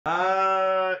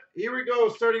Here we go.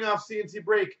 Starting off CNC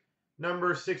break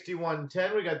number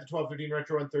 6110. We got the 12-13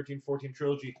 retro and 13-14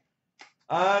 trilogy.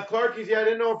 Clarkies, yeah, I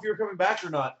didn't know if you were coming back or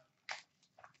not.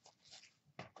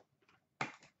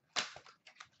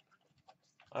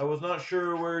 I was not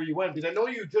sure where you went because I know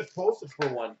you just posted for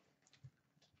one,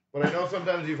 but I know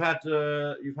sometimes you've had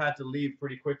to leave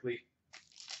pretty quickly.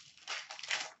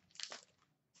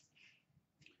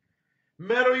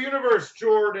 Metal Universe,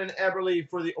 Jordan Eberle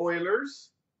for the Oilers.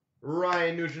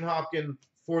 Ryan Nugent-Hopkins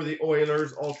for the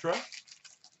Oilers Ultra.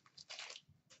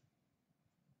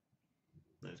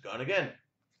 It's gone again.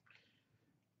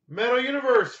 Metal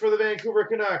Universe for the Vancouver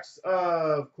Canucks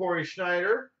of Corey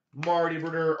Schneider. Marty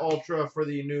Brodeur Ultra for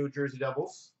the New Jersey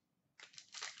Devils.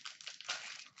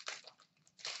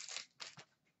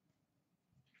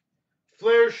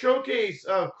 Flair Showcase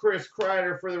of Chris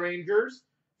Kreider for the Rangers.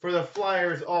 For the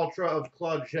Flyers Ultra of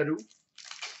Claude Giroux.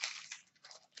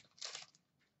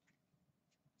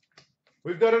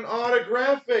 We've got an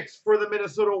autographics for the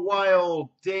Minnesota Wild,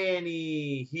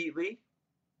 Danny Heatley.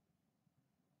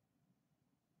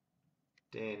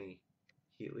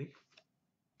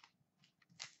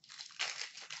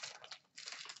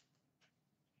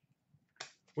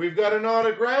 We've got an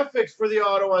autographics for the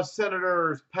Ottawa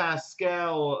Senators,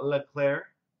 Pascal Leclerc.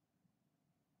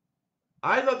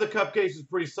 I thought the cup case was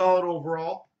pretty solid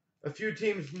overall. A few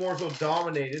teams more so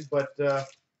dominated, but it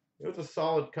was a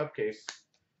solid cup case.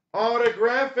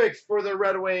 Autographics for the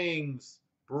Red Wings,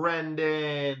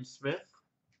 Brendan Smith.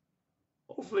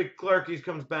 Hopefully Clarkies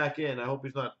comes back in. I hope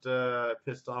he's not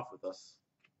pissed off with us.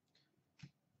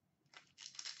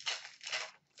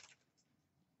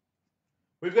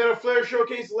 We've got a Flair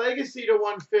Showcase Legacy to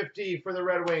 150 for the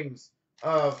Red Wings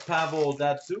of Pavel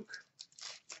Datsyuk.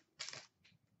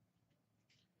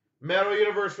 Metal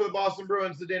Universe for the Boston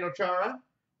Bruins, CloutsnChara.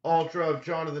 Ultra of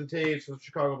Jonathan Toews for the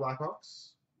Chicago Blackhawks.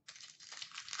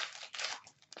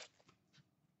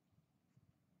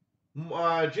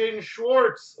 Jaden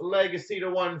Schwartz, Legacy to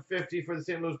 150 for the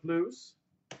St. Louis Blues.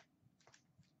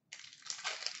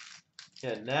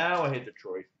 Yeah, now I hit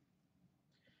Detroit.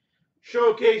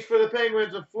 Showcase for the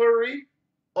Penguins of Fleury.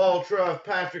 Ultra of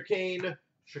Patrick Kane,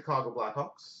 Chicago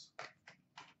Blackhawks.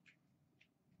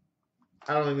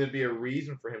 I don't think there'd be a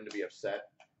reason for him to be upset.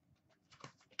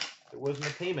 There wasn't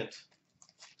a payment.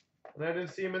 And I didn't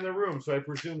see him in the room, so I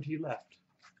presumed he left.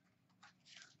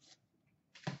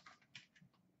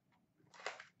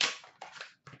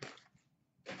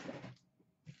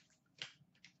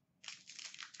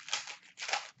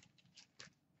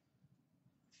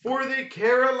 For the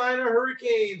Carolina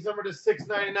Hurricanes, number to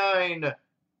 699,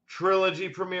 Trilogy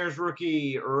Premiers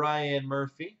rookie, Ryan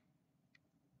Murphy.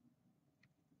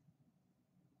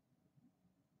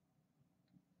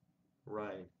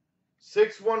 Ryan.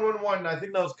 6111, I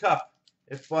think that was Cup.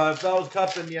 If that was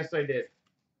Cup, then yes, I did.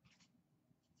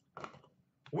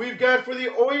 We've got for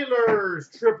the Oilers,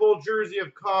 triple jersey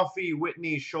of Coffee,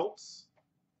 Whitney Schultz.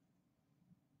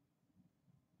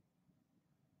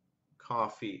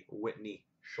 Coffee, Whitney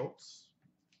Schultz.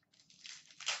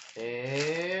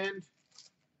 And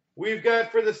we've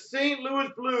got for the St. Louis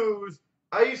Blues,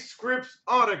 Ice Scripts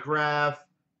autograph,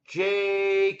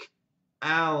 Jake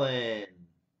Allen.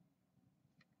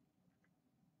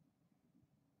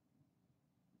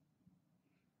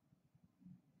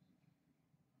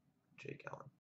 Jake Allen.